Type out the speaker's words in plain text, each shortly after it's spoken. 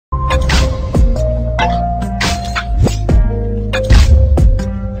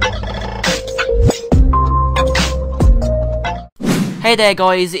Hey there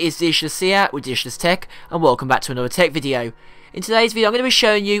guys, it's Dishless here with Dishless Tech, and welcome back to another tech video. In today's video I'm going to be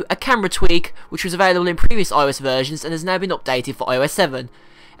showing you a camera tweak which was available in previous iOS versions and has now been updated for iOS 7.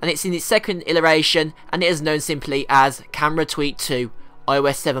 And it's in its second iteration and it is known simply as Camera Tweak 2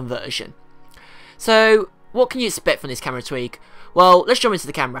 iOS 7 version. So what can you expect from this camera tweak? Well, let's jump into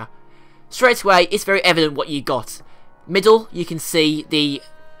the camera. Straight away it's very evident what you got. Middle, you can see the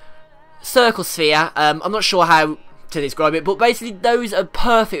circle sphere. I'm not sure how to describe it, but basically those are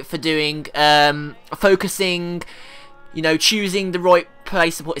perfect for doing focusing, you know, choosing the right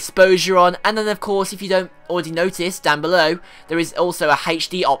place to put exposure on. And then of course, if you don't already notice, down below there is also a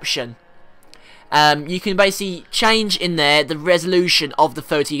HD option. You can basically change in there the resolution of the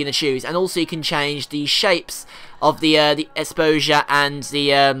photo you're going to choose, and also you can change the shapes of the exposure and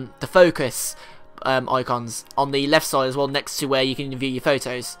the focus icons on the left side as well, next to where you can view your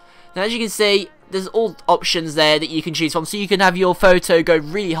photos. Now as you can see, there's all options there that you can choose from, so you can have your photo go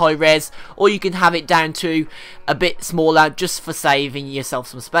really high res, or you can have it down to a bit smaller just for saving yourself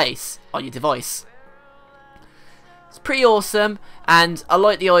some space on your device. It's pretty awesome and I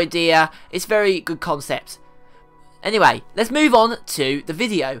like the idea. It's a very good concept. Anyway, let's move on to the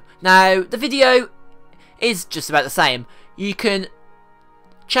video. Now the video is just about the same. You can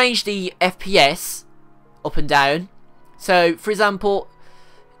change the FPS up and down. So for example,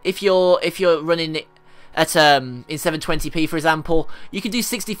 if you're running it at in 720p for example, you can do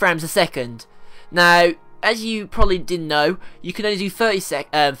 60 frames a second. Now as you probably didn't know, you can only do 30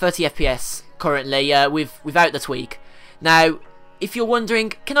 FPS currently without the tweak. Now if you're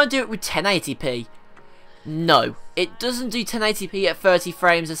wondering, can I do it with 1080p? No, it doesn't do 1080p at 30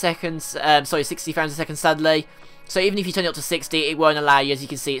 frames a second, sorry, 60 frames a second sadly. So even if you turn it up to 60, it won't allow you. As you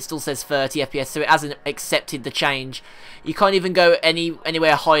can see, it still says 30 FPS, so it hasn't accepted the change. You can't even go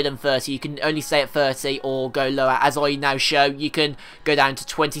anywhere higher than 30. You can only stay at 30 or go lower. As I now show, you can go down to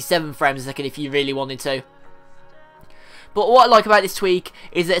 27 frames a second if you really wanted to. But what I like about this tweak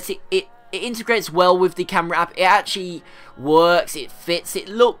is that it integrates well with the camera app. It actually works, it fits, it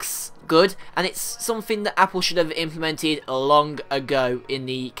looks good, and it's something that Apple should have implemented long ago in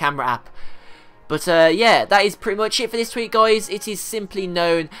the camera app. But yeah, that is pretty much it for this tweak, guys. It is simply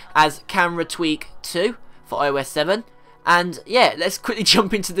known as Camera Tweak 2 for iOS 7. And yeah, let's quickly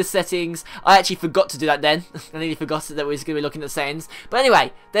jump into the settings. I actually forgot to do that then. I nearly forgot that we was going to be looking at the settings. But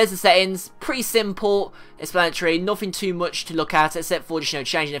anyway, there's the settings. Pretty simple, explanatory, nothing too much to look at except for just, you know,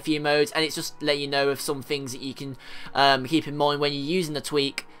 changing a few modes. And it's just letting you know of some things that you can keep in mind when you're using the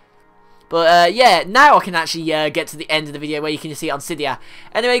tweak. But yeah, now I can actually get to the end of the video where you can see it on Cydia.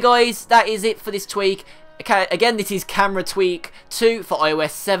 Anyway guys, that is it for this tweak. Okay, again, this is Camera Tweak 2 for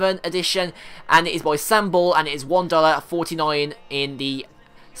iOS 7 edition, and it is by SamBall, and it is $1.49 in the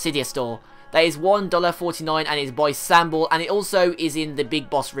Cydia store. That is $1.49 and it is by SamBall, and it also is in the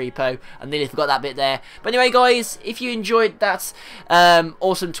BigBoss repo. I nearly forgot that bit there. But anyway guys, if you enjoyed that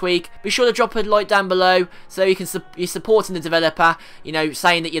awesome tweak, be sure to drop a like down below so you can you're supporting the developer, you know,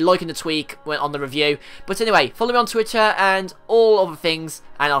 saying that you're liking the tweak on the review. But anyway, follow me on Twitter and all other things,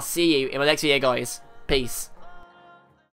 and I'll see you in my next video guys. Peace.